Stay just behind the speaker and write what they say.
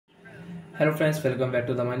Hello friends, welcome back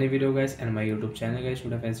to the money video guys and my YouTube channel guys.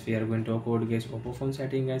 Today friends we are going to talk about guys oppo phone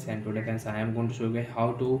setting guys, and today friends I am going to show you guys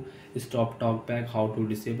how to stop talkback, how to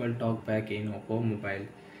disable talkback in oppo mobile.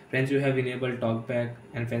 Friends, you have enabled talkback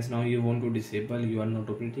and friends now you want to disable, you are not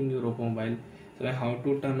operating your oppo mobile. So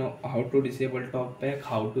how to disable talkback,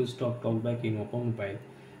 how to stop talkback in oppo mobile.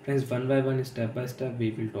 Friends, one by one, step by step we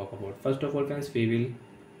will talk about. First of all friends, we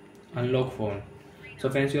will unlock phone. So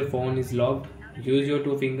friends, your phone is locked, use your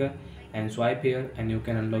two finger and swipe here and you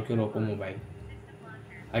can unlock your oppo mobile.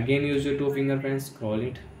 Again use your two finger friends, scroll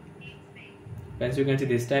it. Friends, you can see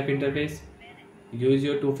this type interface. Use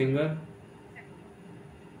your two finger,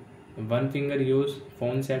 one finger use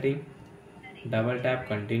phone setting, double tap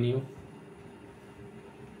continue.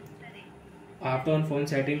 After on phone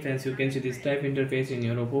setting friends, you can see this type interface in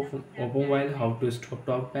your oppo mobile. How to stop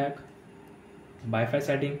talkback, Wi-Fi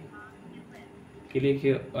setting, click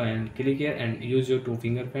here and use your two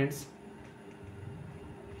finger friends.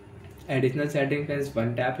 Additional setting friends,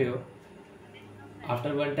 one tap here.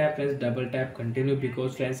 After one tap friends, double tap continue,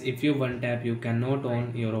 because friends if you one tap you cannot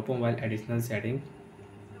on your oppo mobile additional setting.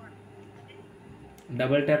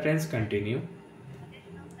 Double tap friends, continue.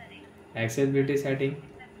 Accessibility setting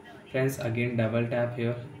friends, again double tap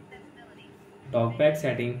here. Talkback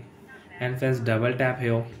setting and friends double tap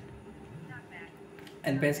here,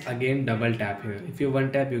 and friends again double tap here. If you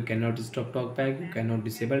one tap you cannot stop talkback, you cannot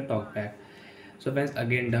disable talkback. So friends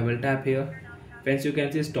again double tap here. Friends, you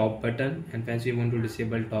can see stop button, and friends you want to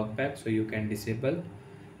disable talkback so you can disable.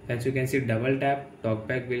 Friends, you can see double tap,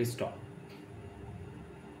 talkback will stop.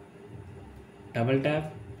 Double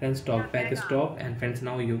tap friends, talkback stop, and friends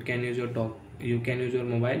now you can use your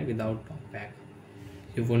mobile without talkback.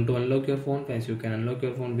 You want to unlock your phone friends, you can unlock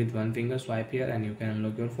your phone with one finger, swipe here and you can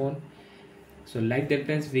unlock your phone. So like that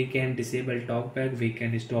friends, we can disable talkback, we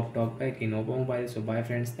can stop talkback in oppo mobile. So bye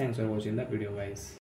friends, thanks for watching the video guys.